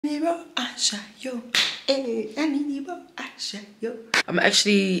I'm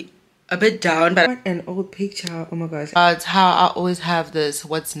actually a bit down, but an old picture. Oh my gosh. It's how I always have this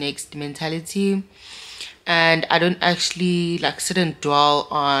what's next mentality, and I don't actually like sit and dwell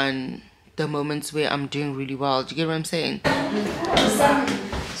on the moments where I'm doing really well. Do you get what I'm saying?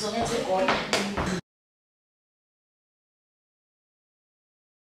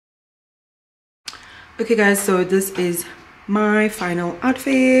 Okay guys, so this is my final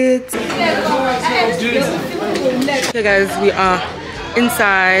outfit. Okay guys, we are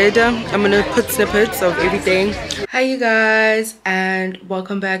inside. I'm gonna put snippets of everything. Hi you guys, and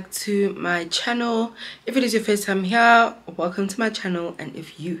welcome back to my channel. If it is your first time here, welcome to my channel, and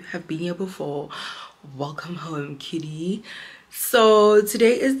if you have been here before, welcome home, cutie. So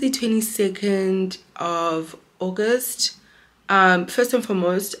today is the 22nd of August. First and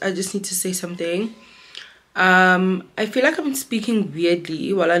foremost, I just need to say something. I feel like I'm speaking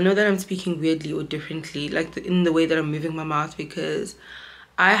weirdly. Well, I know that I'm speaking weirdly or differently, like in the way that I'm moving my mouth, because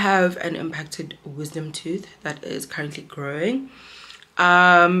I have an impacted wisdom tooth that is currently growing.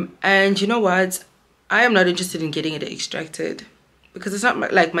 And you know what? I am not interested in getting it extracted because it's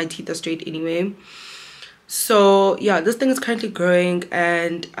not like my teeth are straight anyway. So yeah, this thing is currently growing,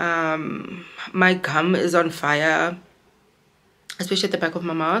 and my gum is on fire, especially at the back of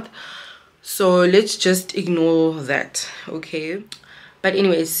my mouth. So let's just ignore that, okay? But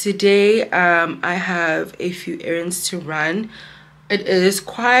anyways, today I have a few errands to run. It is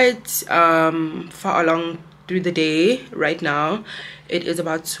quite far along through the day right now. It is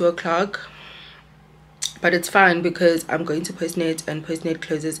about 2 o'clock, but it's fine because I'm going to Postnet, and Postnet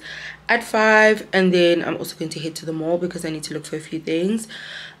closes at 5, and then I'm also going to head to the mall because I need to look for a few things.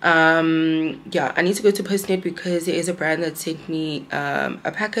 Yeah, I need to go to Postnet because there is a brand that sent me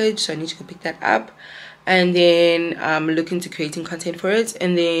a package, so I need to go pick that up, and then look into creating content for it.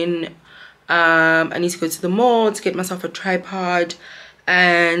 And then I need to go to the mall to get myself a tripod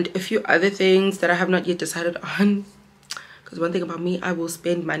and a few other things that I have not yet decided on, because one thing about me, I will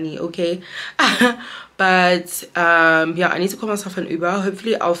spend money, okay? But yeah, I need to call myself an Uber.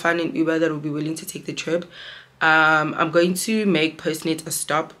 Hopefully I'll find an Uber that will be willing to take the trip. I'm going to make Postnet a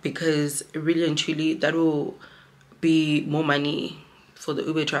stop because really and truly that will be more money for the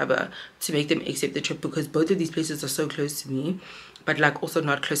Uber driver to make them accept the trip, because both of these places are so close to me, but like also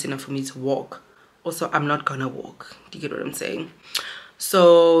not close enough for me to walk. Also, I'm not gonna walk. Do you get what I'm saying?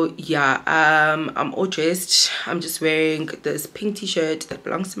 So yeah, I'm all dressed. I'm just wearing this pink t-shirt that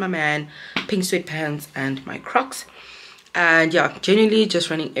belongs to my man, pink sweatpants, and my Crocs. And yeah, genuinely just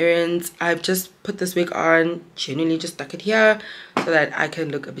running errands. I've just put this wig on, genuinely just stuck it here so that I can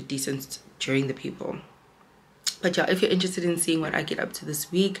look a bit decent during the people. But yeah, if you're interested in seeing what I get up to this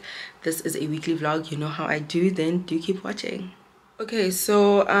week, this is a weekly vlog. You know how I do, then do keep watching. Okay,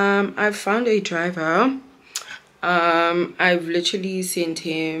 so I've found a driver. I've literally sent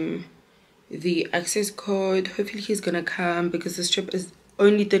him the access code. Hopefully he's gonna come, because this trip is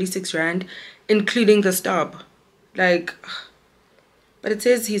only 36 rand including the stop. Like, but it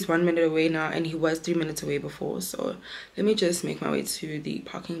says he's 1 minute away now, and he was 3 minutes away before. So let me just make my way to the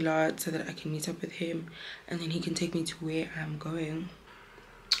parking lot so that I can meet up with him, and then he can take me to where I'm going.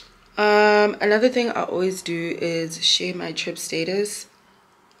 Another thing I always do is share my trip status.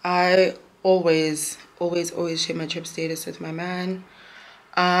 I always share my trip status with my man,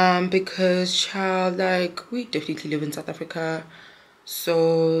 because child, like, we definitely live in South Africa.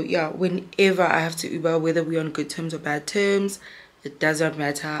 So yeah, whenever I have to Uber, whether we're on good terms or bad terms, it does not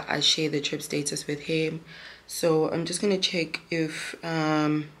matter. I share the trip status with him. So I'm just gonna check if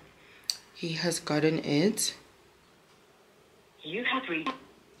he has gotten it. You have reached.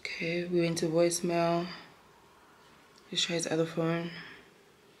 Okay, we went to voicemail. Let's try his other phone.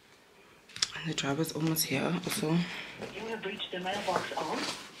 And the driver's almost here also. You have reached the mailbox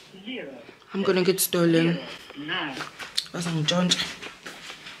of 0. I'm gonna get stolen. 9. That's on John.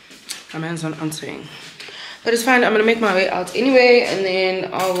 My man's not answering. But it's fine, I'm gonna make my way out anyway, and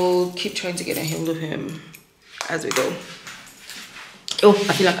then I will keep trying to get a hold of him as we go. Oh,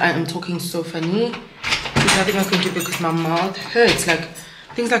 I feel like I am talking so funny. There's nothing I can do because my mouth hurts. Like,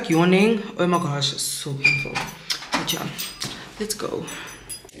 things like yawning. Oh my gosh, it's so painful. But yeah, let's go.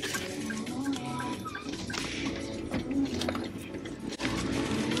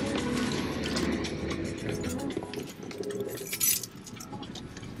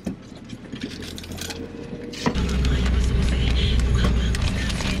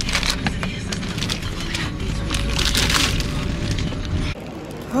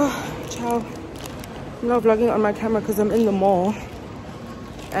 Ciao. I'm not vlogging on my camera because I'm in the mall,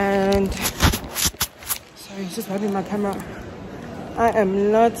 and sorry, just wiping my camera. I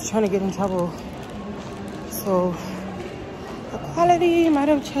am not trying to get in trouble. So the quality might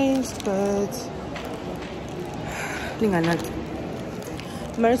have changed, but I think I not.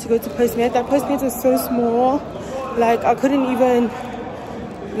 I managed to go to Postmate. That Postmate was so small, like I couldn't even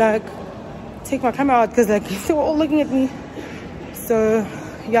like take my camera out because like they were all looking at me. So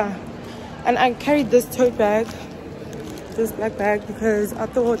yeah, and I carried this tote bag, this black bag, because I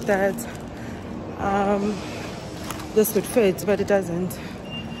thought that this would fit, but it doesn't.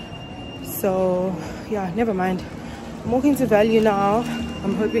 So yeah, never mind. I'm walking to Value now.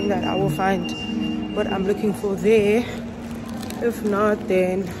 I'm hoping that I will find what I'm looking for there. If not,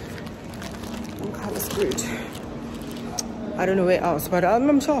 then I'm kind of screwed. I don't know where else, but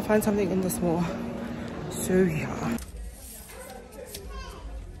I'm sure I'll find something in this mall. So yeah.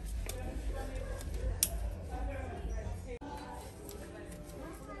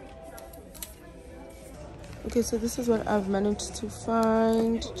 Okay, so this is what I've managed to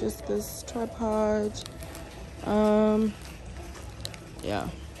find. Just this tripod. Yeah.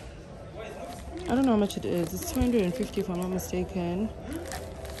 I don't know how much it is. It's 250 if I'm not mistaken.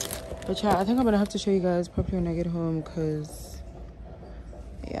 But yeah, I think I'm gonna have to show you guys properly when I get home, because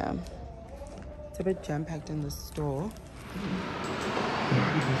yeah, it's a bit jam-packed in the store.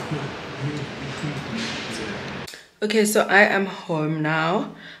 Okay, so I am home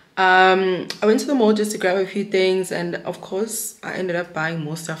now. I went to the mall just to grab a few things, and of course I ended up buying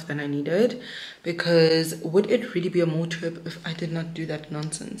more stuff than I needed, because would it really be a mall trip if I did not do that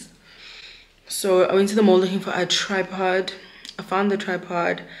nonsense? So I went to the mall looking for a tripod. I found the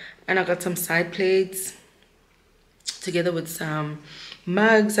tripod, and I got some side plates together with some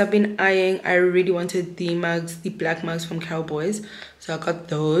mugs I've been eyeing. I really wanted the mugs, the black mugs from Cowboys, so I got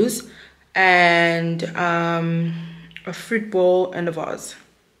those, and a fruit bowl and a vase,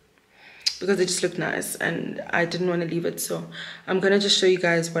 because they just look nice and I didn't want to leave it. So I'm gonna just show you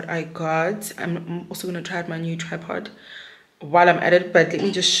guys what I got. I'm also gonna try out my new tripod while I'm at it, but let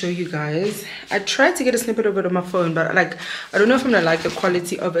me just show you guys. I tried to get a snippet of it on my phone, but like I don't know if I'm gonna like the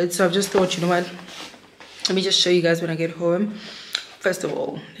quality of it, so I've just thought, you know what, let me just show you guys when I get home. First of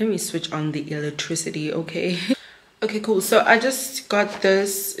all, let me switch on the electricity. Okay. Okay, cool. So I just got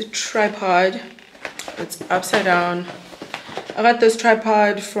this tripod. It's upside down. I got this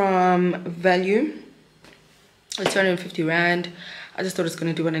tripod from Value. It's 250 Rand. I just thought it's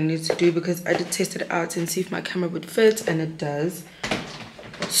gonna do what I needed to do, because I did test it out and see if my camera would fit, and it does.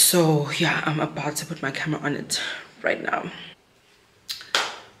 So yeah, I'm about to put my camera on it right now.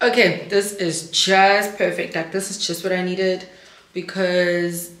 Okay, this is just perfect. Like, this is just what I needed,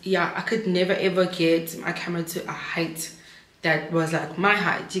 because yeah, I could never ever get my camera to a height that was like my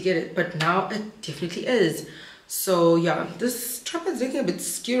height, you get it? But now it definitely is. So yeah, this tripod is looking a bit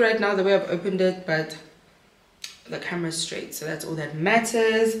skew right now the way I've opened it, but the camera's straight, so that's all that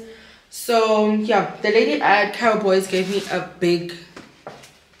matters. So yeah, the lady at Cowboys gave me a big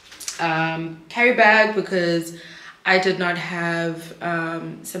carry bag, because I did not have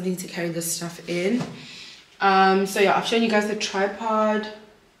something to carry this stuff in. So yeah, I've shown you guys the tripod.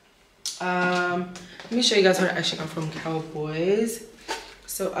 Let me show you guys what I actually got from Cowboys.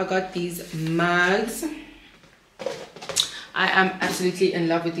 So I got these mugs. I am absolutely in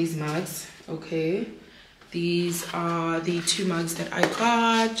love with these mugs. Okay, these are the two mugs that I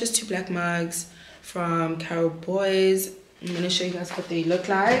got, just two black mugs from Cowboys. I'm gonna show you guys what they look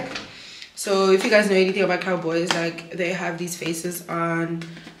like. So if you guys know anything about Cowboys, like, they have these faces on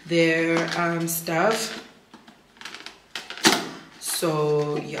their stuff.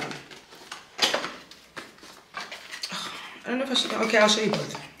 So yeah, I don't know if I should. Okay, I'll show you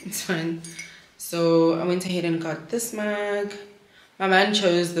both. It's fine. So I went ahead and got this mug. My man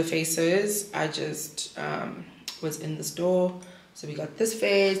chose the faces. I just was in the store. So we got this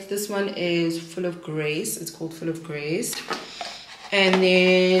face. This one is Full of Grace. It's called Full of Grace. And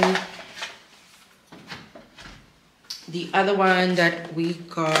then the other one that we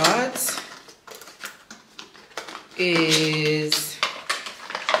got is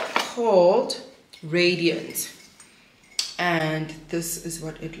called Radiant. And this is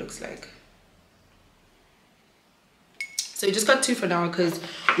what it looks like. So we just got two for now, because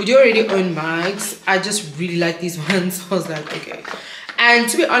we do already own mugs. I just really like these ones. So I was like, okay. And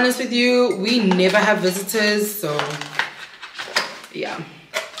to be honest with you, we never have visitors, so yeah.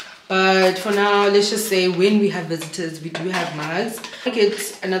 But for now, let's just say when we have visitors, we do have mugs. I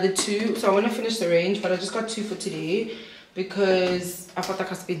get another two, so I want to finish the range, but I just got two for today, because I thought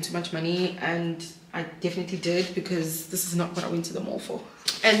like I spent too much money, and I definitely did, because this is not what I went to the mall for.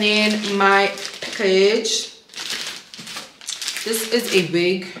 And then my package. This is a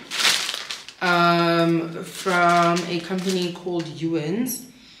wig. from a company called Ewan's.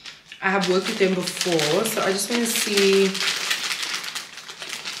 I have worked with them before, so I just want to see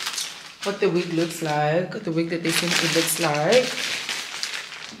what the wig looks like. The wig that they sent me looks like.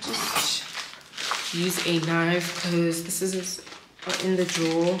 Just use a knife because this is in the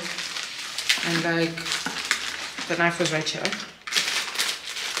drawer, and like the knife was right here.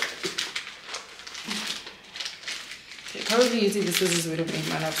 Okay, probably using the scissors would have made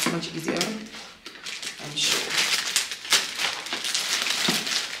my life so much easier, I'm sure.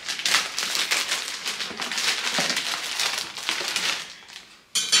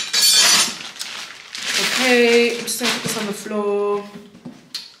 Okay, I'm just gonna put this on the floor.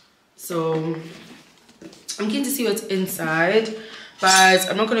 So I'm keen to see what's inside, but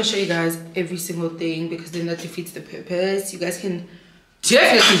I'm not going to show you guys every single thing because then that defeats the purpose. You guys can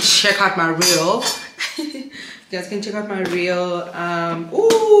definitely check out my reel. You guys can check out my reel.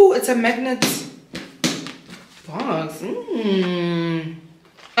 Ooh, it's a magnet box.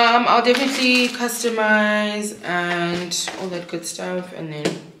 I'll definitely customize and all that good stuff, and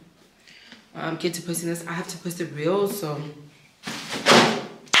then get to posting this. I have to post a reel, so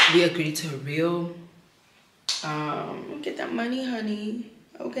we agreed to a reel. Get that money, honey.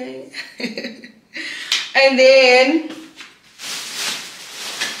 Okay. And then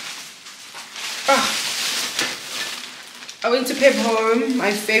I went to Pep Home,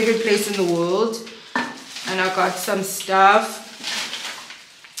 my favorite place in the world, and I got some stuff.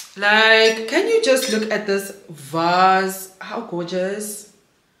 Like, can you just look at this vase? How gorgeous.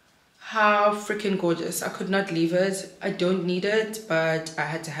 How freaking gorgeous. I could not leave it. I don't need it, but I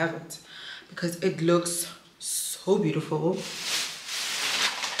had to have it because it looks so beautiful.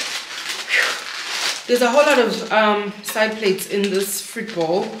 There's a whole lot of side plates in this fruit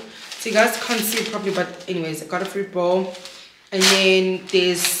bowl, so you guys can't see it properly, but anyways, I got a fruit bowl, and then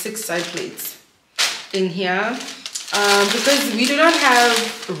there's 6 side plates in here, because we do not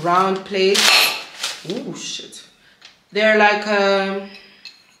have round plates. Oh shit, they're like a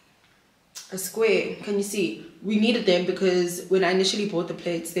square. Can you see? We needed them because when I initially bought the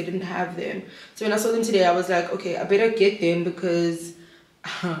plates, they didn't have them. So when I saw them today, I was like, okay, I better get them because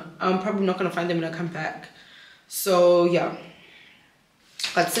I'm probably not gonna find them when I come back. So yeah,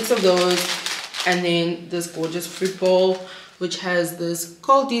 got 6 of those, and then this gorgeous fruit bowl which has this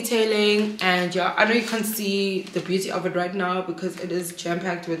gold detailing. And yeah, I know you can't see the beauty of it right now because it is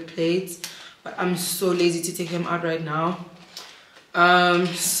jam-packed with plates, but I'm so lazy to take them out right now.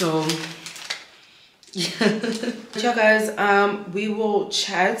 So yeah guys, we will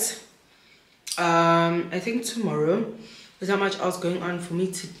chat I think tomorrow. There's not much else going on for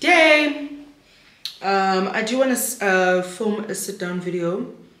me today. I do want to film a sit-down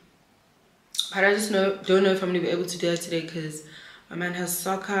video, but I just don't know if I'm gonna be able to do that today because my man has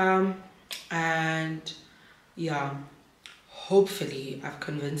soccer, and yeah, hopefully I've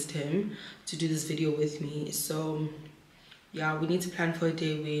convinced him to do this video with me. So yeah, we need to plan for a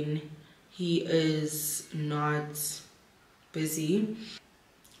day when he is not busy.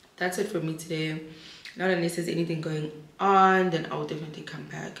 That's it for me today. Not unless there's anything going on, then I'll definitely come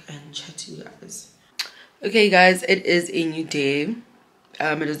back and chat to you guys. Okay guys, it is a new day.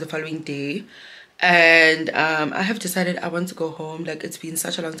 It is the following day, and I have decided I want to go home. Like, it's been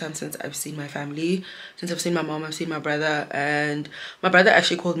such a long time since I've seen my family, since I've seen my mom, I've seen my brother, and my brother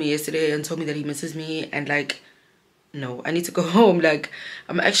actually called me yesterday and told me that he misses me, and like, no, I need to go home. Like,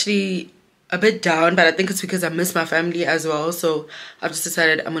 I'm actually a bit down, but I think it's because I miss my family as well. So I've just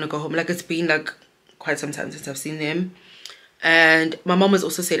decided I'm gonna go home. Like, it's been like quite some time since I've seen them, and my mom has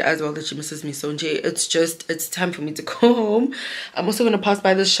also said as well that she misses me. So it's time for me to go home. I'm also gonna pass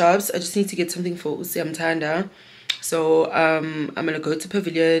by the shops. I just need to get something for Usiamtanda. So I'm gonna go to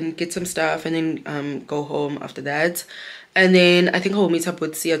Pavilion, get some stuff, and then go home after that. And then I think I'll meet up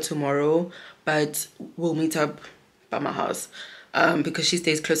with Sia tomorrow, but we'll meet up by my house because she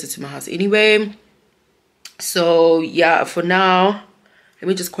stays closer to my house anyway. So yeah, for now, let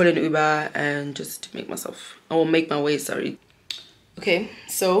me just call an Uber and just make my way, sorry. Okay,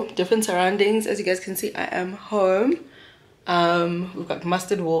 so different surroundings. As you guys can see, I am home. We've got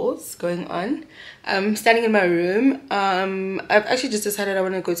mustard walls going on. I'm standing in my room. I've actually just decided I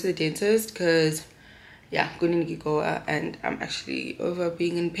want to go to the dentist because yeah, and I'm actually over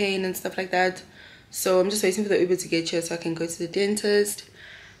being in pain and stuff like that. So I'm just waiting for the Uber to get here so I can go to the dentist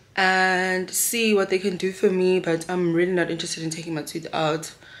and see what they can do for me. But I'm really not interested in taking my tooth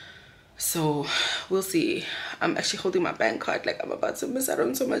out, so we'll see. I'm actually holding my bank card like I'm about to miss out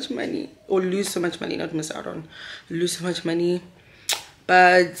on so much money, or lose so much money, not miss out on, lose so much money.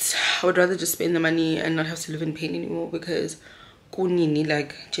 But I would rather just spend the money and not have to live in pain anymore, because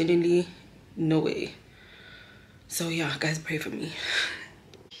like genuinely no way. So yeah, guys, pray for me.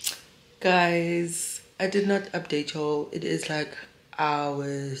 Guys, I did not update y'all. It is like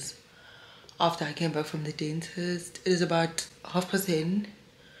hours after I came back from the dentist. It is about 10:30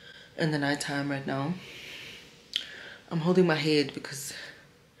 in the nighttime right now. I'm holding my head because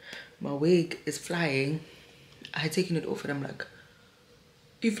my wig is flying. I had taken it off and I'm like,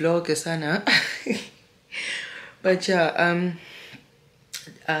 you vlog sana. But yeah,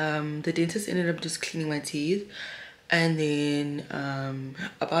 the dentist ended up just cleaning my teeth. And then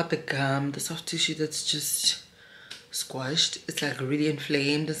about the gum, the soft tissue that's just squashed, it's like really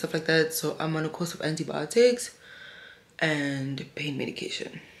inflamed and stuff like that. So I'm on a course of antibiotics and pain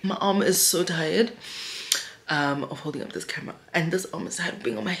medication. My arm is so tired of holding up this camera, and this arm is tired of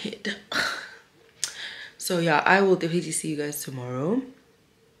being on my head. So yeah, I will definitely see you guys tomorrow.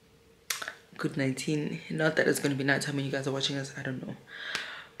 Good 19. Not that it's gonna be nighttime when you guys are watching us, I don't know,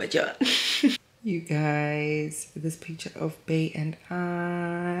 but yeah. You guys, this picture of Bay and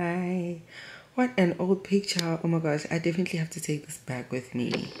I. What an old picture. Oh my gosh, I definitely have to take this back with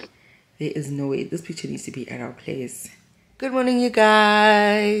me. There is no way. This picture needs to be at our place. Good morning, you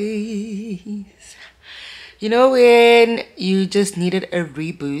guys. You know when you just needed a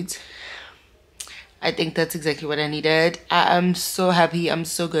reboot? I think that's exactly what I needed. I am so happy. I'm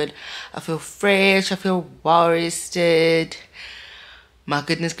so good. I feel fresh. I feel well rested. My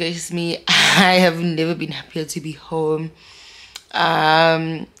goodness gracious me, I have never been happier to be home.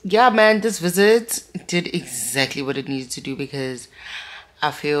 Yeah, man, this visit did exactly what it needed to do because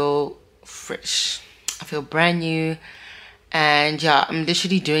I feel fresh. I feel brand new. And yeah, I'm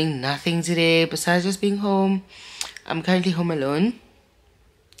literally doing nothing today besides just being home. I'm currently home alone.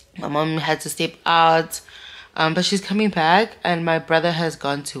 My mom had to step out, but she's coming back, and my brother has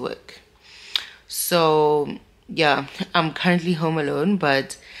gone to work. So yeah, I'm currently home alone,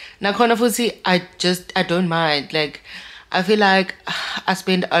 but nakhona futhi I don't mind. Like, I feel like I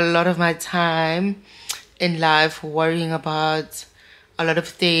spend a lot of my time in life worrying about a lot of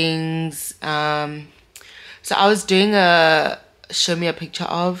things. So I was doing a show me a picture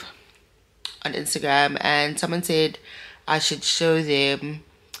of on Instagram, and someone said I should show them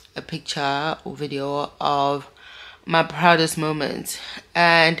a picture or video of my proudest moments,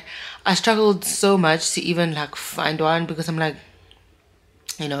 and I struggled so much to even like find one because I'm like,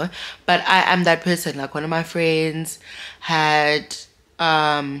 you know, but I am that person. Like, one of my friends had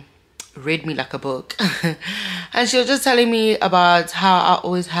read me like a book and she was just telling me about how I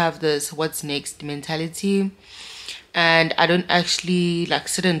always have this what's next mentality, and I don't actually like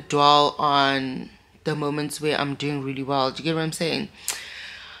sit and dwell on the moments where I'm doing really well. Do you get what I'm saying?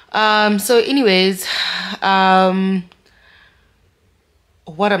 So anyways,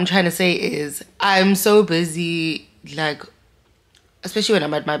 what I'm trying to say is I'm so busy, like, especially when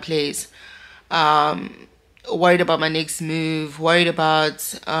I'm at my place, worried about my next move, worried about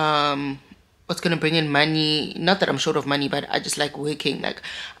what's gonna bring in money. Not that I'm short of money, but I just like working. Like,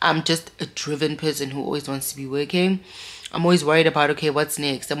 I'm just a driven person who always wants to be working. I'm always worried about, okay, what's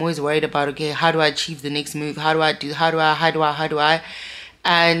next? I'm always worried about, okay, how do I achieve the next move? How do I?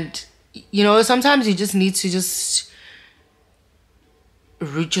 And you know, sometimes you just need to just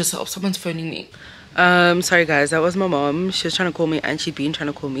root yourself. Someone's phoning me. Sorry guys, that was my mom. She was trying to call me, and she'd been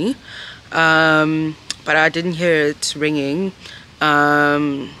trying to call me, but I didn't hear it ringing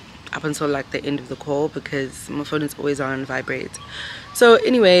up until like the end of the call because my phone is always on vibrate. So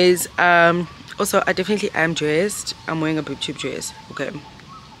anyways, also I definitely am dressed. I'm wearing a boob tube dress, okay,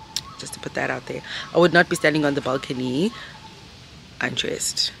 just to put that out there. I would not be standing on the balcony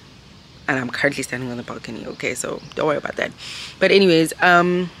undressed, and I'm currently standing on the balcony, okay, so don't worry about that. But anyways,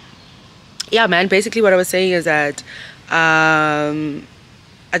 yeah man, basically what I was saying is that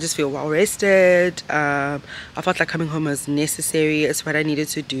I just feel well rested. I felt like coming home was necessary. It's what I needed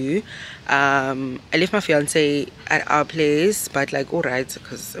to do. I left my fiance at our place, but like, all right,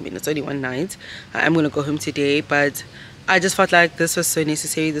 because I mean it's only one night. I'm gonna go home today, but I just felt like this was so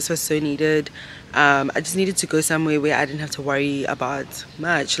necessary. This was so needed. I just needed to go somewhere where I didn't have to worry about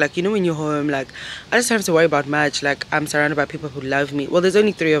much. Like, you know, when you're home, like, I just don't have to worry about much. Like, I'm surrounded by people who love me. Well, there's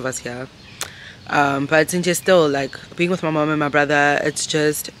only 3 of us here. But it's just still, like, being with my mom and my brother, it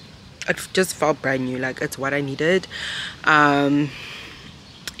just felt brand new. Like, it's what I needed.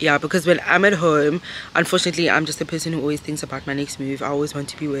 Yeah, because when I'm at home, unfortunately, I'm just a person who always thinks about my next move. I always want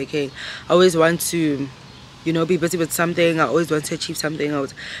to be working. I always want to, you know, be busy with something. I always want to achieve something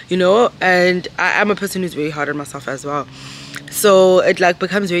else, you know, and I'm a person who's very hard on myself as well. So it like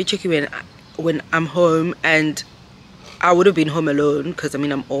becomes very tricky when I'm home, and I would have been home alone because I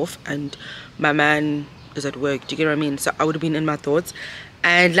mean I'm off and my man is at work. Do you get what I mean? So I would have been in my thoughts,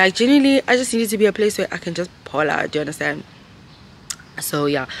 and like genuinely I just needed to be a place where I can just pull out, do you understand? So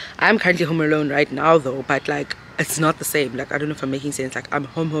yeah, I'm currently home alone right now though, but like it's not the same. Like I don't know if I'm making sense. Like I'm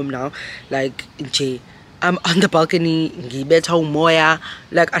home now, like I'm on the balcony,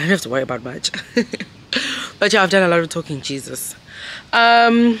 like I don't have to worry about much. But yeah, I've done a lot of talking, Jesus.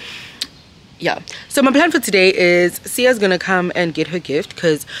 Yeah, so my plan for today is Sia's gonna come and get her gift,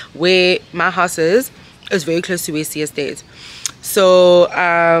 because where my house is very close to where Sia stays. So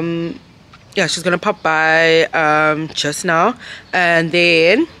yeah, she's gonna pop by just now, and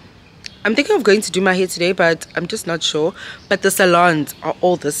then I'm thinking of going to do my hair today, but I'm just not sure. But the salons are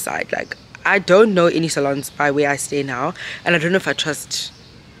all this side. Like I don't know any salons by where I stay now, and I don't know if I trust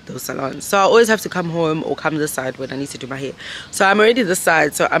those salons, so I always have to come home or come this side when I need to do my hair. So I'm already this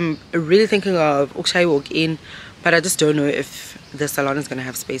side, so I'm really thinking of Ukshay walk in, but I just don't know if the salon is gonna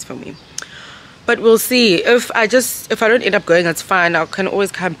have space for me. But we'll see. If I don't end up going, that's fine. I can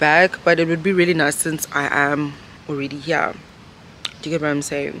always come back, but it would be really nice since I am already here. Do you get what I'm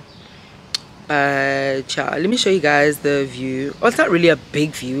saying? But yeah, let me show you guys the view. Well, it's not really a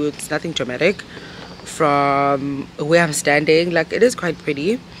big view, it's nothing dramatic from where I'm standing. Like it is quite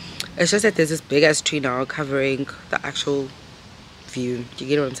pretty. It's just that there's this big ass tree now covering the actual view. Do you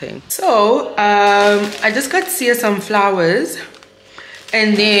get what I'm saying? So I just got Sia some flowers,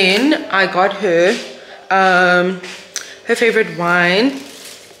 and then I got her her favorite wine.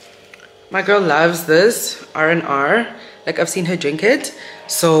 My girl loves this R&R. Like I've seen her drink it,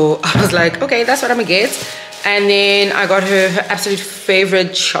 so I was like, okay, that's what I'm gonna get. And then I got her absolute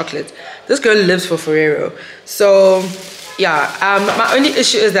favorite chocolate. This girl lives for Ferrero. So yeah, my only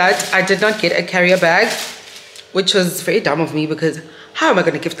issue is that I did not get a carrier bag, which was very dumb of me, because how am I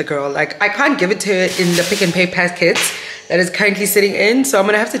going to gift the girl? Like I can't give it to her in the Pick and Pay packets that is currently sitting in, so I'm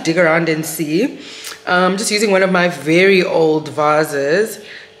going to have to dig around and see. Just using one of my very old vases.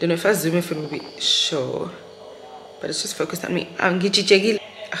 Don't know if I zoom if it will be sure, but it's just focused on me.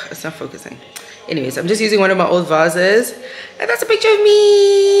 It's not focusing. Anyways, I'm just using one of my old vases, and that's a picture of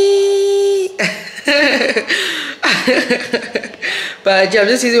me. But yeah, I'm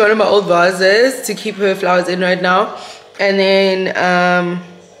just using one of my old vases to keep her flowers in right now, and then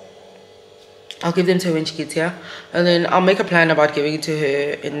I'll give them to her when she gets here, and then I'll make a plan about giving it to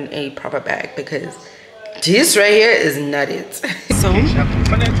her in a proper bag, because this right here is not it. So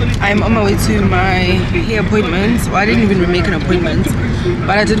I'm on my way to my hair appointment. Well, I didn't even make an appointment,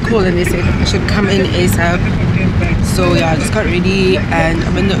 but I did call and they said I should come in ASAP. So yeah, I just got ready and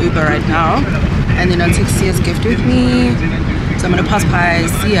I'm in the Uber right now, and then I'll take Sia's gift with me. So I'm gonna pass by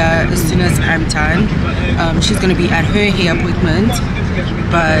Sia as soon as I'm done. She's gonna be at her hair appointment,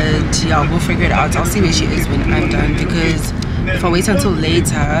 but yeah, we'll figure it out. I'll see where she is when I'm done, because if I wait until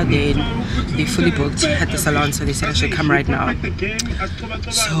later, then they're fully booked at the salon, so they said I should come right now.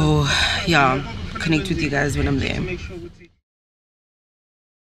 So yeah, connect with you guys when I'm there.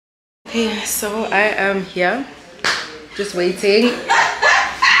 Okay, so I am here, just waiting.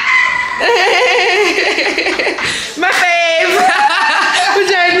 My fave!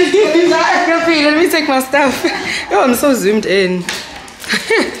 Let me take my stuff. Oh, I'm so zoomed in.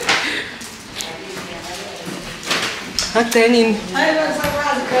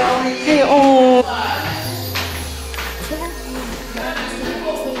 Hey, oh.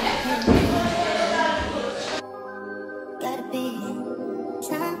 Gotta be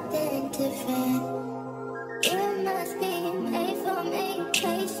something different. You must be made for me.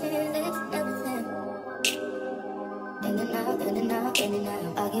 Patience is everything. In and out,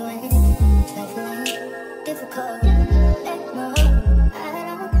 arguing, trifling, difficult. Let go. I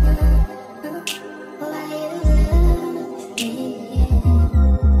don't know why you love me.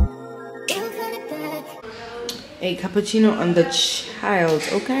 You got it back. A cappuccino on the child,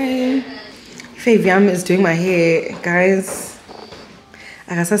 okay? Fabian is doing my hair, guys.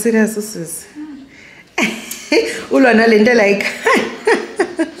 Akasa serious usus. Ulwana lenda like.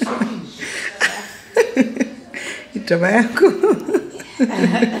 Itaba yako.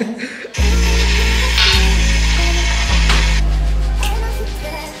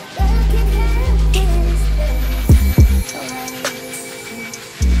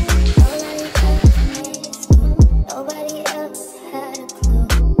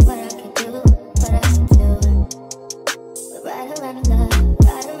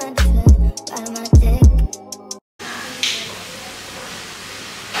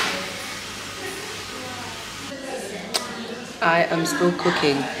 I am still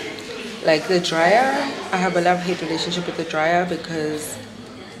cooking. Like the dryer, I have a love-hate relationship with the dryer because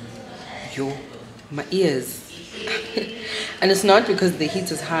my ears. And it's not because the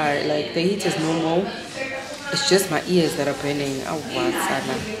heat is high, like the heat is normal, It's just my ears that are burning. Oh, wow,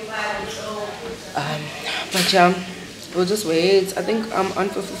 but yeah, we'll just wait. I think I'm on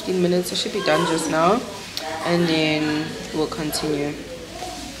for 15 minutes. I should be done just now, and then we'll continue.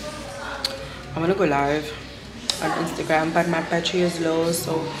 I'm gonna go live on Instagram, but my battery is low,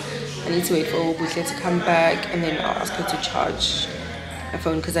 so I need to wait for Buhle to come back, and then I'll ask her to charge my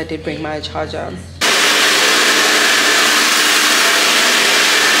phone because I did bring my charger.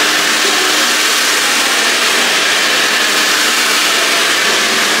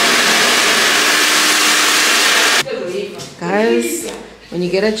 Guys, when you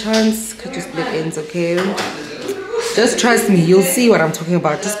get a chance, cut your split ends, okay? Just trust me, you'll see what I'm talking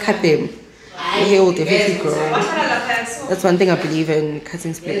about. Just cut them. Your hair will definitely grow. That's one thing I believe in,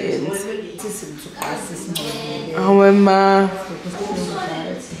 cutting split ends. Oh, Mama.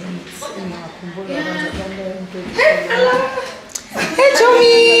 Hey, Chomi!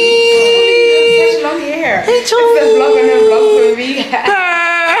 Long hair. Hey, Chomi! It's a vlog and a vlog for me.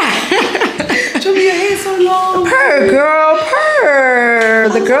 Chomi, your hair is so long. Purr, girl, purr.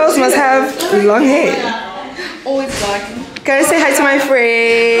 The girls must have long hair. Always long. Guys, say hi to my Hi,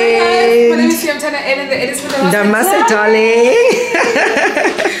 friend. my name is Shia. I'm trying to edit the edits for the Namaste, darling.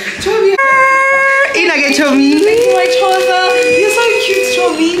 Chomi, Ina get Chomi. thank you, my trouser. You're so cute,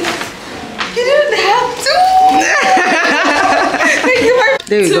 Chomi. You didn't have to. Thank you, my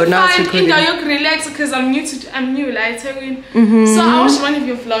There we go. Now it's recording. you relax because I'm new, like So I watched one of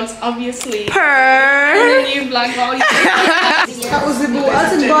your vlogs, obviously. And Purr. then you vlog all your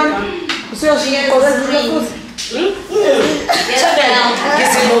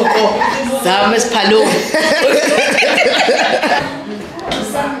Dames Palom.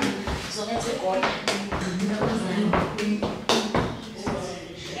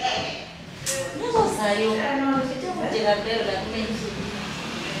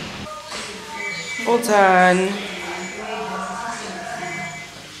 All done.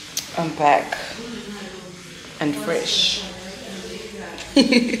 I'm back and fresh.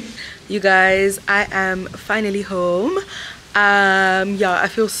 You guys, I am finally home. Yeah, I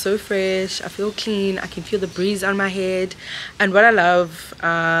feel so fresh. I feel clean. I can feel the breeze on my head. And what I love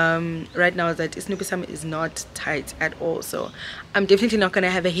right now is that Snoopy is not tight at all. So I'm definitely not gonna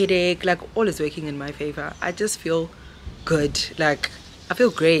have a headache. Like, all is working in my favor. I just feel good. Like, I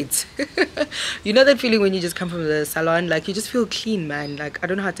feel great. You know that feeling when you just come from the salon, like you just feel clean, man. Like, I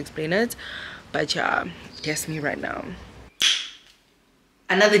don't know how to explain it, but yeah, guess me right now.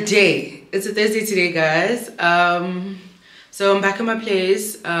 Another day. It's a Thursday today, guys. So I'm back in my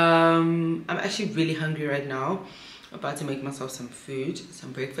place. I'm actually really hungry right now. I'm about to make myself some food,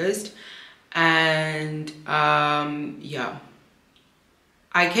 some breakfast, and yeah,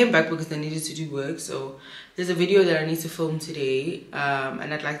 I came back because I needed to do work. So there's a video that I need to film today,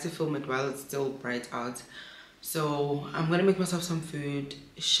 and I'd like to film it while it's still bright out. So I'm gonna make myself some food,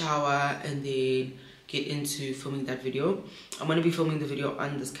 shower, and then get into filming that video. I'm gonna be filming the video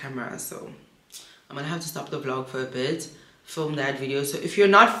on this camera, so I'm gonna have to stop the vlog for a bit, film that video. So if you're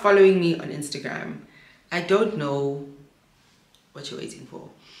not following me on Instagram, I don't know what you're waiting for.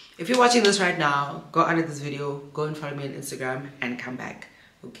 If you're watching this right now, go out of this video, go and follow me on Instagram and come back.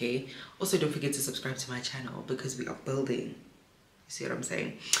 Okay, also don't forget to subscribe to my channel because we are building. You see what I'm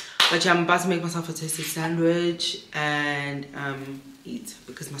saying? But yeah, I'm about to make myself a toasted sandwich and eat,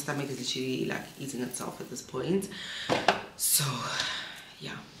 because my stomach is literally like eating itself at this point. So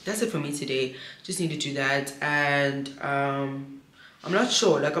yeah, that's it for me today. Just need to do that. And I'm not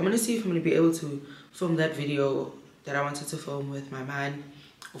sure, like I'm gonna see if I'm gonna be able to film that video that I wanted to film with my man,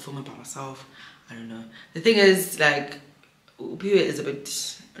 or film it by myself. I don't know. The thing is, like, Upiwe is a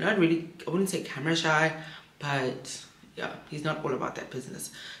bit, not really, I wouldn't say camera shy, but yeah, he's not all about that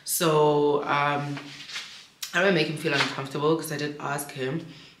business. So I don't want to make him feel uncomfortable, because I did ask him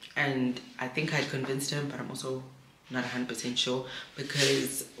and I think I convinced him, but I'm also not 100% sure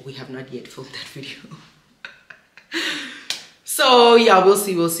because we have not yet filmed that video. So yeah, we'll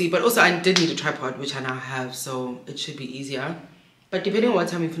see. But also I did need a tripod, which I now have, so it should be easier. But depending on what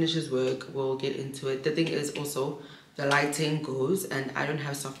time he finishes work, we'll get into it. The thing is also, the lighting goes, and I don't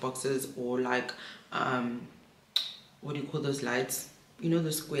have soft boxes or like what do you call those lights, you know,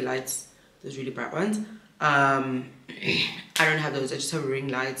 those square lights, those really bright ones. I don't have those. I just have a ring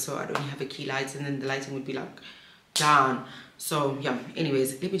light, so I don't have a key light, and then the lighting would be like down. So yeah,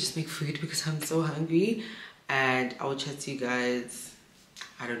 anyways, let me just make food because I'm so hungry, and I will chat to you guys,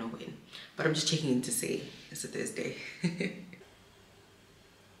 I don't know when, but I'm just checking in to say it's a Thursday.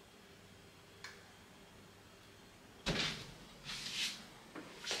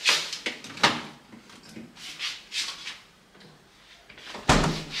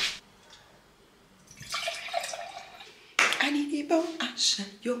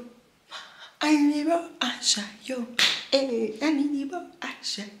 yo. Alibo ashayo. Eh, alibo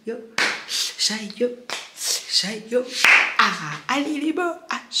ashayo. Shayo. Shayo. Ah, alibo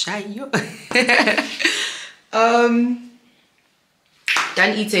ashayo.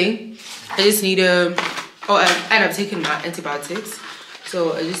 Done eating. I just need a and I've taken my antibiotics,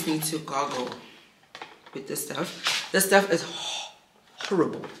 so I just need to gargle with this stuff. This stuff is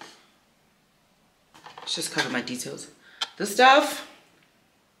horrible. Let's just cover my details. This stuff,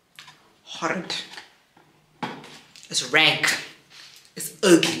 horrid. It's rank. It's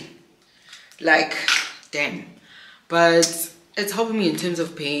ugly. Like, damn. But it's helping me in terms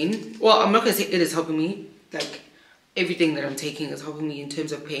of pain. Well, I'm not gonna say it is helping me. Like, everything that I'm taking is helping me in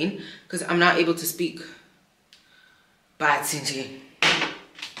terms of pain, because I'm not able to speak. But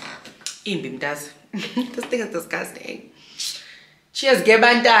Imbim does. This thing is disgusting. Cheers,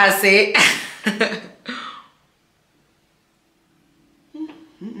 Gebandase.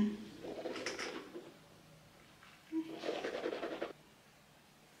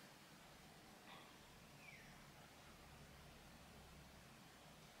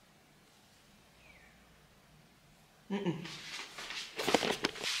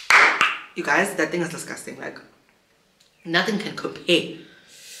 You guys, that thing is disgusting. Like, nothing can compare.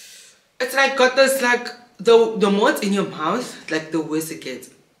 It's like got this, like, the more it's in your mouth, like the worse it gets.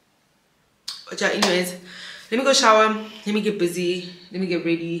 But yeah, anyways, let me go shower, let me get busy, let me get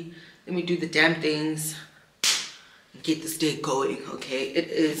ready, let me do the damn things and get this day going. Okay, it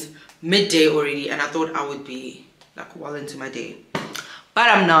is midday already, and I thought I would be like well into my day, but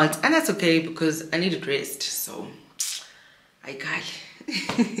I'm not, and that's okay because I needed rest, so I got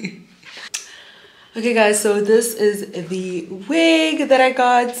Okay guys, so this is the wig that I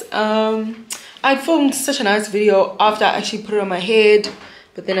got. I filmed such a nice video after I actually put it on my head,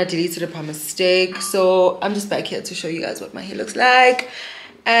 but then I deleted it by mistake. So I'm just back here to show you guys what my hair looks like.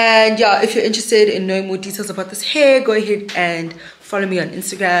 And yeah, if you're interested in knowing more details about this hair, go ahead and follow me on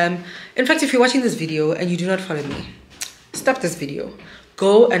Instagram. In fact, if you're watching this video and you do not follow me, stop this video,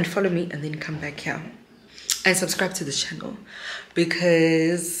 go and follow me, and then come back here and subscribe to this channel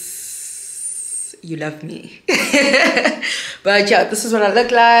because you love me. But yeah, this is what I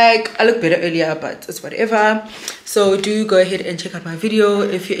look like. I look better earlier, but it's whatever. So do go ahead and check out my video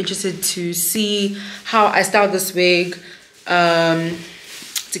if you're interested to see how I styled this wig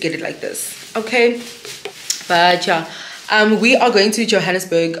to get it like this. Okay, but yeah, we are going to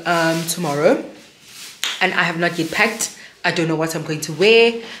Johannesburg tomorrow, and I have not yet packed. I don't know what I'm going to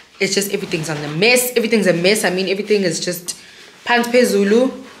wear. It's just everything's on the mess. Everything's a mess. I mean, everything is just pants pe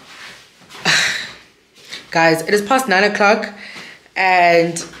Zulu. Guys, it is past 9 o'clock,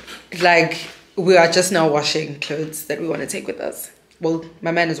 and like we are just now washing clothes that we want to take with us. Well,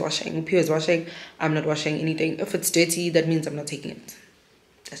 my man is washing, Pio is washing. I'm not washing anything. If it's dirty, that means I'm not taking it.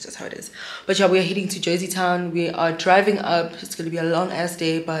 That's just how it is. But yeah, we are heading to Jersey Town. We are driving up. It's gonna be a long ass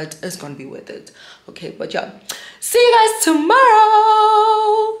day, but it's gonna be worth it. Okay, but yeah, see you guys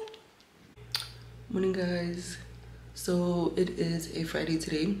tomorrow. Morning guys. So it is a Friday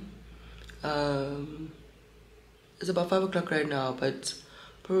today. It's about 5 o'clock right now, but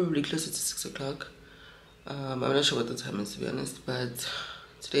probably closer to 6 o'clock. I'm not sure what the time is, to be honest, but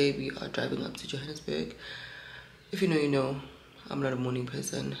today we are driving up to Johannesburg. If you know, you know. I'm not a morning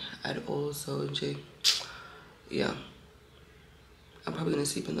person at all, so yeah, I'm probably gonna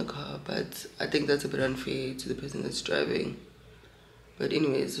sleep in the car, but I think that's a bit unfair to the person that's driving. But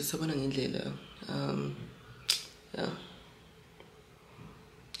anyways, yeah,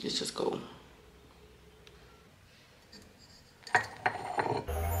 let's just go.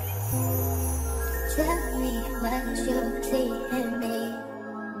 Tell me what you see in me.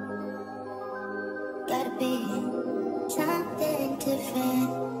 Gotta be something different.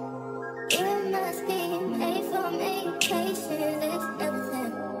 You must be made for me. Patience is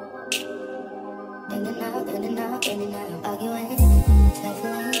everything. In and out, in and out, in and out. Arguing,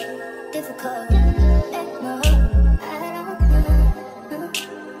 trifling, difficult. No, I don't know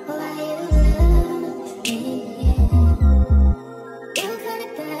why you love me. You got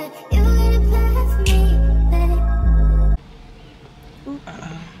it bad, you got it past me, babe.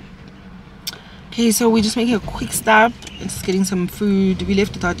 Okay, so we're just making a quick stop. Just getting some food. We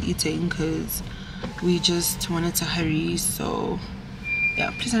left without eating because we just wanted to hurry. So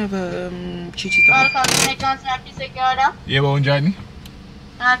yeah, please have a chichi. Yeah, Johnny.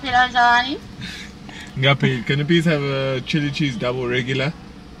 Ngapi, can you please have a chili cheese double regular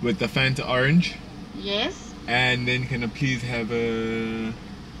with the Fanta orange? Yes. And then can I please have a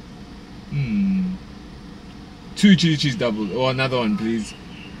 2 chili cheese double, or another one please,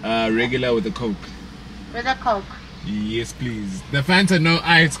 regular with a Coke. With a Coke. Yes, please. The Fanta no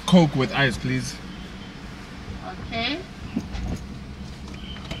ice, Coke with ice, please. Okay.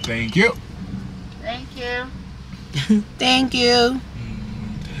 Thank you. Thank you. Thank you.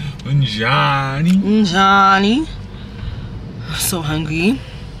 Johnny. Johnny. So hungry.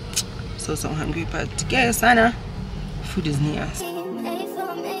 So hungry, but yeah, Sana. Food is near us. Made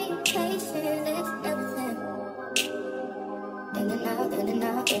for me, patience is everything. In and out, in and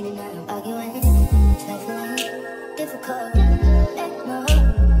out, in and out. Arguing, trifling, difficult. Let go.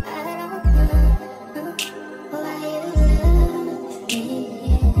 I don't know why you love me.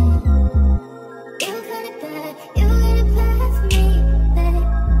 You got it bad, you got it bad for me, babe.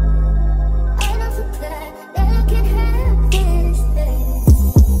 I'm so glad that I can have this, babe.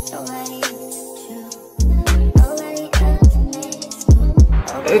 Nobody else,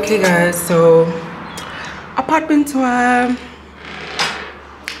 Okay guys, so apartment tour.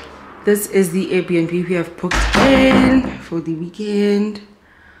 This is the Airbnb we have booked in for the weekend.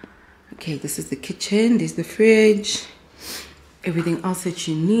 Okay, this is the kitchen, there's the fridge, everything else that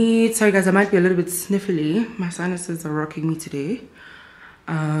you need. Sorry guys, I might be a little bit sniffly, my sinuses are rocking me today.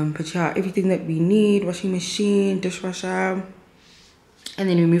 But yeah, everything that we need: washing machine, dishwasher. And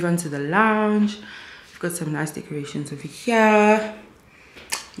then we move on to the lounge. We've got some nice decorations over here.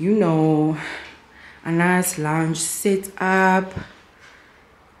 You know, a nice lounge setup.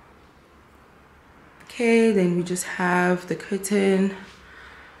 Okay, then we just have the curtain,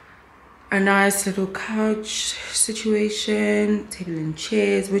 a nice little couch situation, table and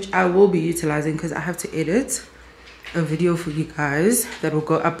chairs, which I will be utilizing because I have to edit a video for you guys that will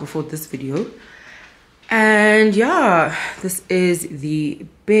go up before this video. And yeah, this is the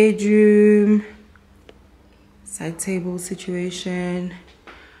bedroom, side table situation.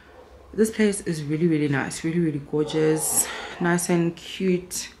 This place is really nice, really gorgeous, nice and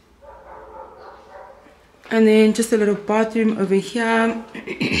cute. And then just a little bathroom over here,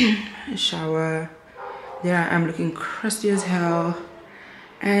 a shower. There I am looking crusty as hell.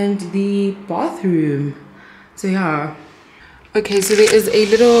 And the bathroom. So yeah. Okay, so there is a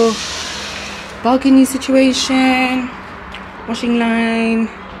little balcony situation, washing line,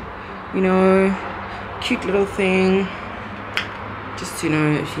 you know, cute little thing. Just, you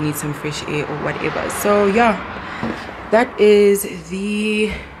know, if you need some fresh air or whatever. So yeah, that is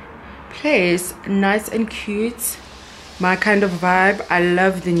the place. Nice and cute, my kind of vibe. I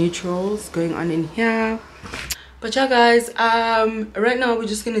love the neutrals going on in here. But yeah guys, right now we're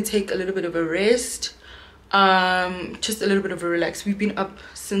just gonna take a little bit of a rest, just a little bit of a relax. We've been up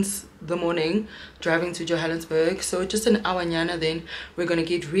since the morning driving to Johannesburg, so just an hour nyana, then we're gonna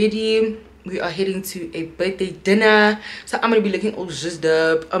get ready. We are heading to a birthday dinner, so I'm gonna be looking all zhuzhed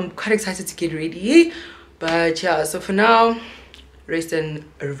up. I'm quite excited to get ready. But yeah, so for now, rest and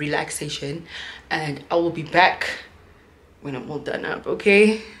relaxation, and I will be back when I'm all done up.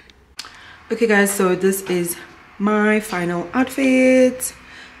 Okay guys, so this is my final outfit.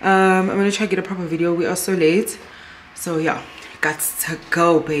 I'm gonna try to get a proper video. We are so late, so yeah, got to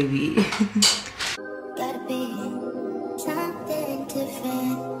go, baby. gotta be something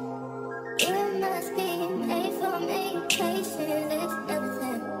different. You must be made for me. Patience is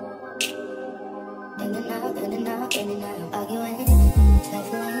everything. In and out, in and out, in and out. Arguing,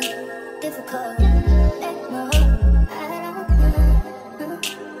 trifling, difficult. Let go. I don't know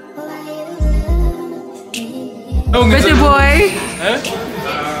why you love me. Birthday boy,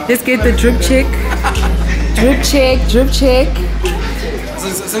 let's get the drip check. Drip check.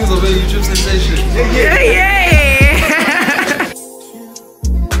 Things of a YouTube sensation. Yeah.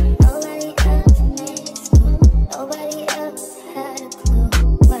 Nobody else had a clue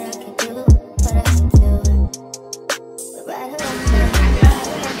what I could do, what I should do. Right around.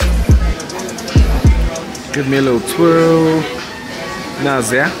 Give me a little twirl.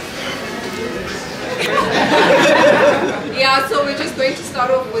 Nazia. Yeah, so we're just going to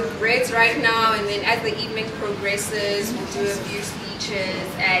start off with breads right now, and then as the evening progresses, we'll do a few speeches,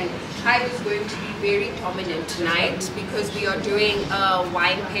 and Clive is going to be very dominant tonight because we are doing a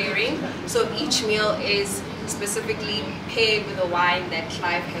wine pairing. So each meal is specifically paired with a wine that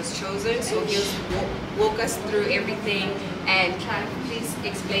Clive has chosen. So he'll walk us through everything, and Clive, please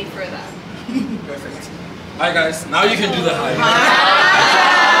explain further. Perfect. Hi guys, now you can do the hi.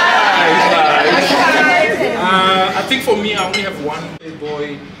 I think for me, I only have one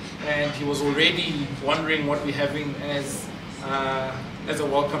boy, and he was already wondering what we're having as a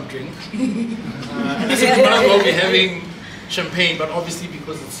welcome drink. I said we might as well be having champagne, but obviously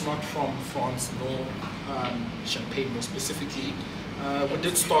because it's not from France, no champagne more specifically. We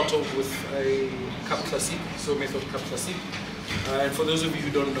did start off with a cup classique, so method cup classique. And for those of you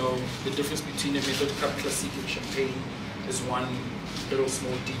who don't know, the difference between a Method Cup Classique and champagne is one little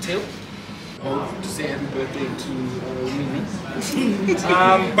small detail. To say happy birthday to Mimi.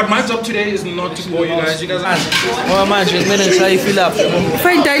 But my job today is not to bore you guys. You guys are Oh man, just minutes, how you feel up?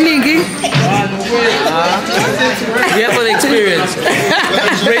 Fine dining. We have for the experience.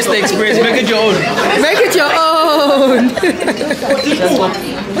 Embrace the experience, make it your own. Make it your own.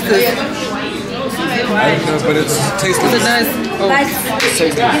 What's this? But it's tasty. Is it nice? Oh.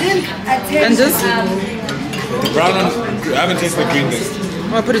 And this? The brown one, I haven't tasted the green thing.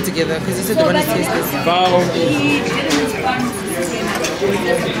 I'll put it together because you said the one is tasteless.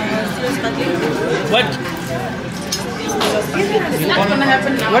 What? What's gonna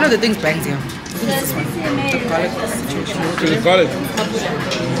happen now? One of the things bangs here. This one. The garlic situation. Is it garlic?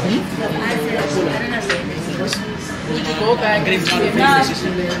 Go back. Did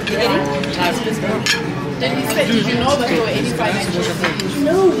you know that you were 85?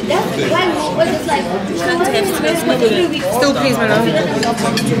 No, that's why was it like Still please, my love.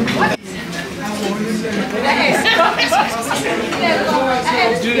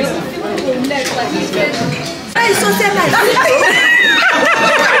 Hey, so sad like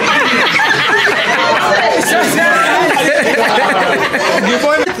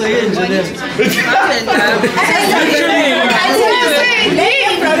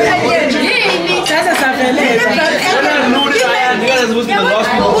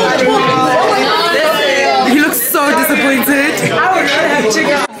He looks so disappointed. I would not have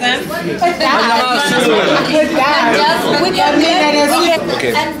chicken.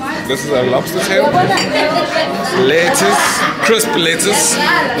 Okay, this is a lobster tail. Lettuce, crisp lettuce.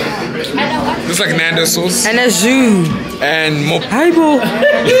 This is like Nando sauce. And a jus. And more. Hi, Bo.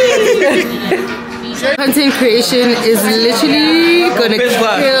 Content creation is literally gonna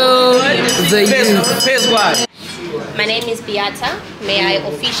kill the youth. My name is Beata. May I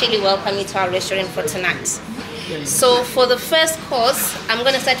officially welcome you to our restaurant for tonight. So for the first course, I'm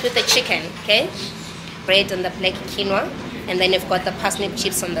going to start with the chicken, okay? Bread and the black quinoa, and then you've got the parsnip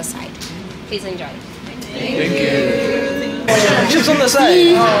chips on the side. Please enjoy. Thank you. Chips on the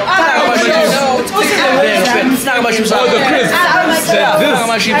side. It's not about chips. Oh, the crisp.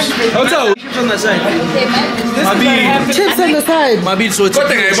 Chips on the side. Chips on the side. My beat so it's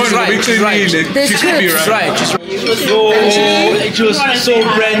right. There's chips. Right. So it was so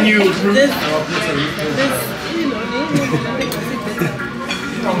brand new.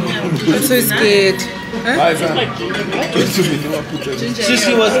 I'm so scared. Huh?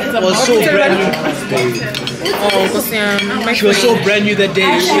 Sissy was so brand new. Oh, She was so brand new that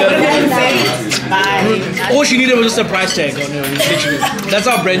day. All she needed was just a price tag on her. Literally. That's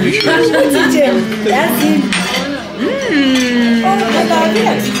how brand new she was.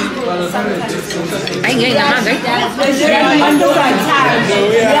 I ain't got mine,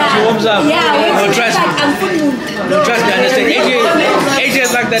 She warms up. No, trust me. No, trust me. I understand. AJ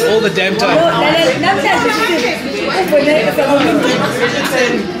is like that all the damn time. That's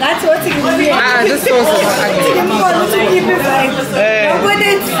what it is. this sauce is ugly.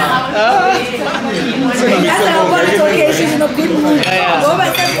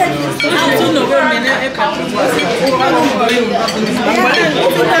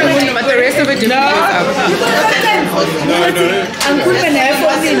 But the rest of it didn't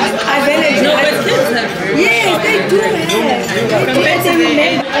Yes, they do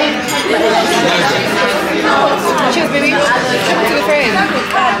Cheers, baby. To the friend.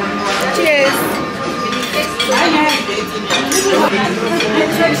 Cheers.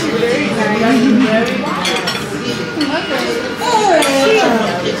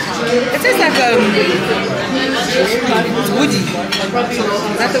 It tastes like it's woody. Is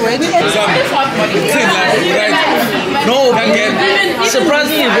that the word? No,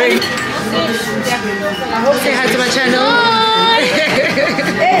 surprisingly very. Say hi to my channel.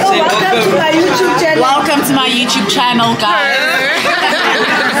 welcome to my YouTube channel. Welcome to my YouTube channel, guys.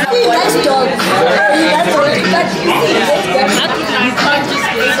 That's dog.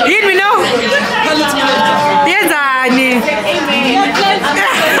 Hit me now. Yes,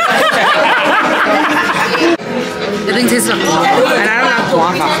 the thing tastes like guava, and I don't like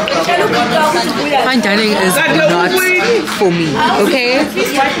guava. Fine dining is not for me, okay? I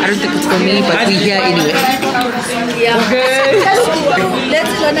don't think it's for me, but we're here anyway.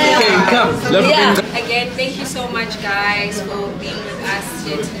 Again, thank you so much, guys, for being with us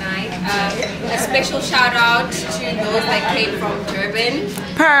here tonight. A special shout out to those that came from Durban.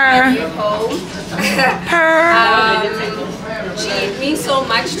 Home. It means so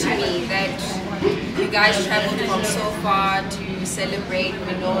much to me that you guys traveled from so far to celebrate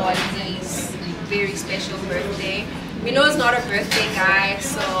Mino on his very special birthday. Mino is not a birthday guy,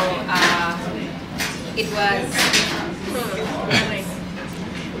 so it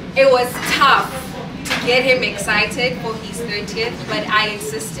was tough to get him excited for his 30th, but I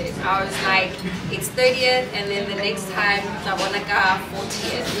insisted. I was like, it's 30th, and then the next time Tabonaka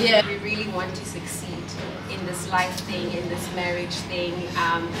 40th. Yeah. We really want to succeed in this life thing, in this marriage thing.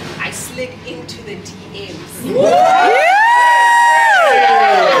 I slid into the DMs.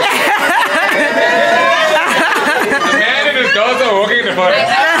 A man and his daughter are walking in the forest.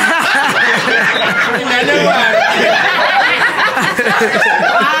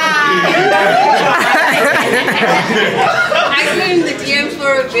 I slid in the DMs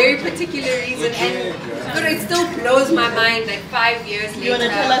for a very particular reason, but it still blows my mind that 5 years later. You want to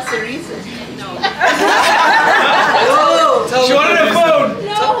tell us the reason? No. She wanted a phone.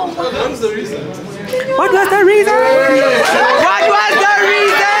 No. What was the reason? What was the reason? What was the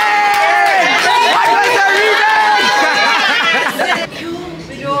reason? What was the reason?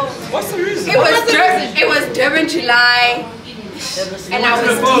 What's the reason? It was Durban July, and I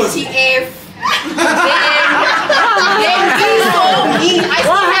was DTF. Then you saw me.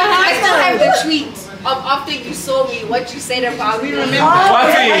 I still have the tweet of after you saw me, what you said about me. Remember?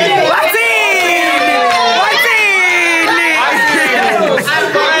 What's it? He was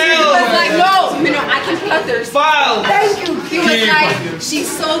like, no, I can cut their file. Thank you. He was like,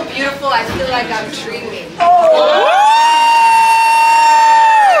 she's so beautiful, I feel like I'm dreaming.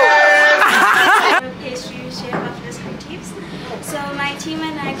 Pastry chef of Liz Motifs. So my team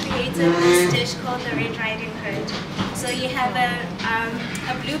and I created this dish called the Red Riding Hood. So you have a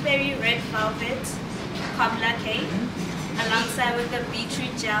blueberry red velvet cobbler cake alongside with the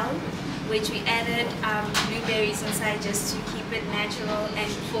beetroot gel, which we added blueberries inside just to keep it natural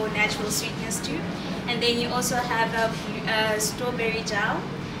and for natural sweetness too. And then you also have a strawberry gel,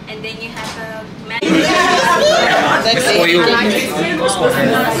 and then you have a That's for you.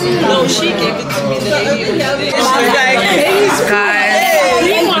 No, she gave it to me. The lady. Guys,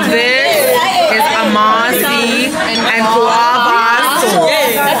 this is Amasi and guava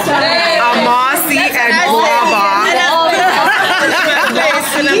sauce. Amasi and guava.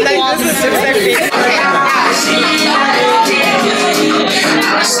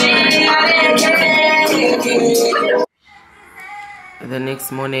 The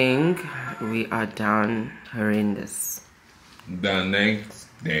next morning, we are down horrendous. The next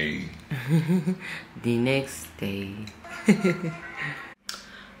day. The next day.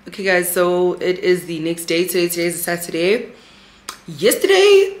 Okay guys, so it is the next day. Today is a Saturday.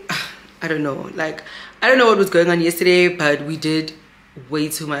 Yesterday, I don't know what was going on yesterday, but we did way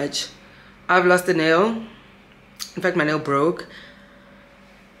too much. I've lost a nail. In fact, my nail broke.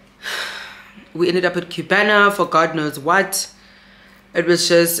 We ended up at Cubana for God knows what. It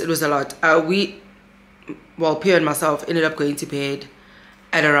was a lot. Pia and myself ended up going to bed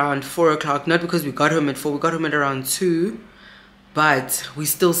at around 4 o'clock. Not because we got home at 4, we got home at around 2. But we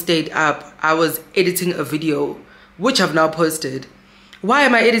still stayed up. I was editing a video, which I've now posted. Why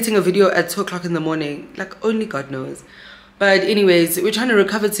am I editing a video at 2 o'clock in the morning? Like, only God knows. But anyways, we're trying to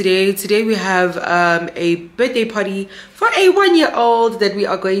recover today. Today we have a birthday party for a 1-year-old that we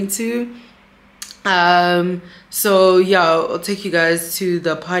are going to. So yeah, I'll take you guys to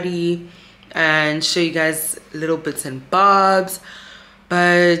the party and show you guys little bits and bobs.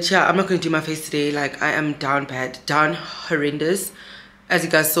 But yeah, I'm not going to do my face today. Like, I am down bad, down horrendous. As you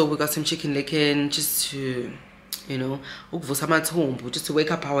guys saw, we got some chicken licking just to, you know, just to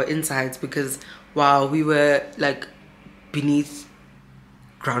wake up our insides, because wow, we were like beneath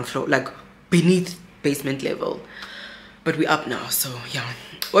ground floor, like beneath basement level. But we're up now, so yeah.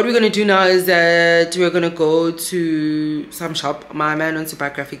 What we're gonna do now is that we're gonna go to some shop. My man wants to buy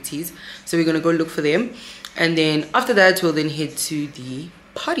graphic tees, so we're gonna go look for them, and then after that we'll then head to the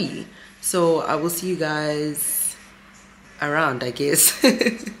party. So I will see you guys around, I guess.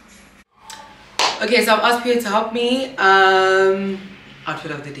 Okay, so I've asked Pierre to help me.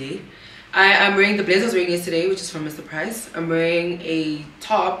 Outfit of the day. I am wearing the blazer I was wearing yesterday, which is from Mr. Price. I'm wearing a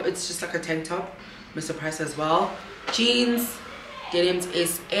top. It's just like a tank top, Mr. Price as well. Jeans, denims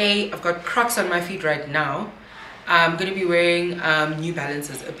SA. I've got Crocs on my feet right now. I'm gonna be wearing New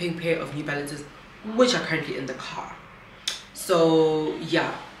Balances, a pink pair of New Balances, which are currently in the car. So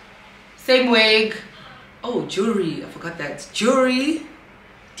yeah, same wig. Oh, jewelry, I forgot that. Jewelry,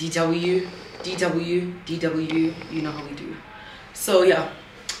 DW, you know how we do. So yeah,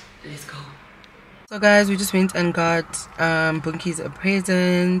 let's go. So guys, we just went and got Bunki's a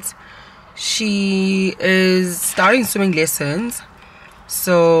present. She is starting swimming lessons,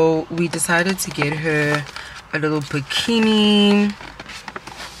 so we decided to get her a little bikini.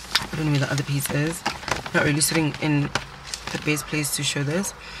 I don't know where the other piece is. Not really sitting in the best place to show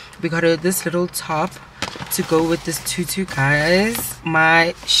this. We got her this little top to go with this tutu, guys.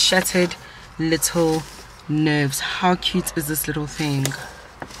 My shattered little nerves. How cute is this little thing?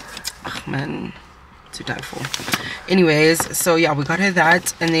 Oh, man, to die for. Anyways, so yeah, we got her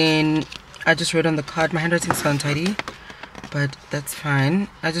that, and then I just wrote on the card. My handwriting's so untidy, but that's fine.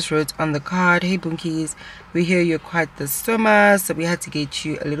 I just wrote on the card, hey Bunkies, we hear you're quite the swimmer, so we had to get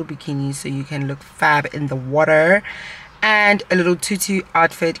you a little bikini so you can look fab in the water, and a little tutu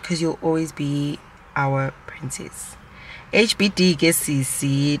outfit because you'll always be our princess. HBD gets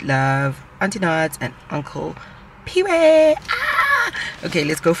CC, love, Auntie Nuts and Uncle Pee-wee. Ah! Okay,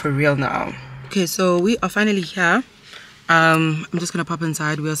 let's go for real now. Okay, so we are finally here. I'm just gonna pop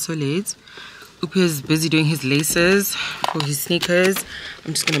inside. We are so late. Upi is busy doing his laces for his sneakers.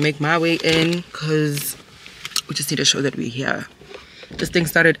 I'm just gonna make my way in because we just need to show that we're here. This thing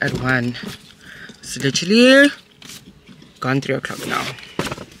started at 1. It's literally gone 3 o'clock now.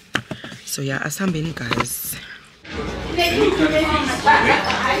 So yeah, asambeni guys.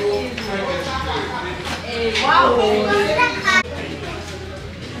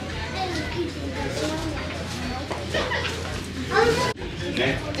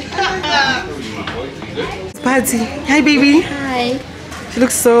 Patty, hi baby. Hi. She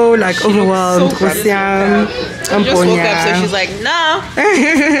looks so like overwhelmed. So just woke up, so she's like, no.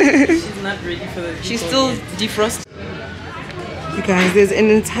 She's not ready for the. She's still defrosted. You guys, there's an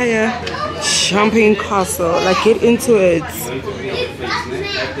entire champagne castle. Like, get into it.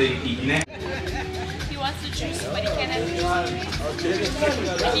 He wants to choose, but he can't have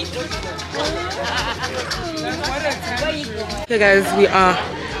Okay guys, we are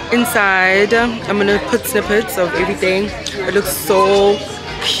inside. I'm gonna put snippets of everything. It looks so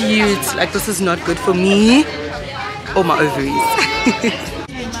cute. Like, this is not good for me or my ovaries.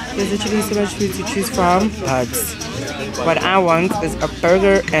 There's literally so much food to choose from, but what I want is a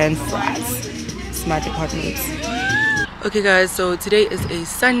burger and fries. It's my department. Okay guys, so today is a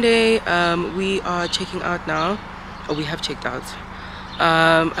Sunday. We are checking out now, or we have checked out.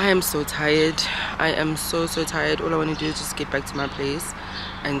 I am so tired. I am so tired. All I want to do is just get back to my place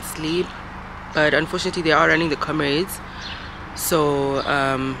and sleep, but unfortunately they are running the comrades, so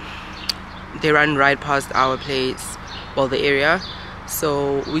they run right past our place, well, the area,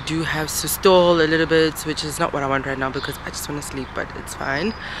 so we do have to stall a little bit, which is not what I want right now because I just want to sleep, but it's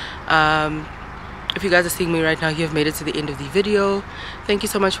fine. If you guys are seeing me right now, you have made it to the end of the video. Thank you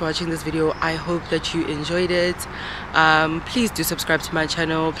so much for watching this video. I hope that you enjoyed it. Please do subscribe to my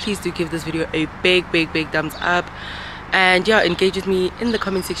channel. Please do give this video a big thumbs up, and yeah, engage with me in the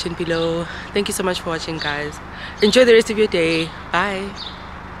comment section below. Thank you so much for watching, guys. Enjoy the rest of your day. Bye.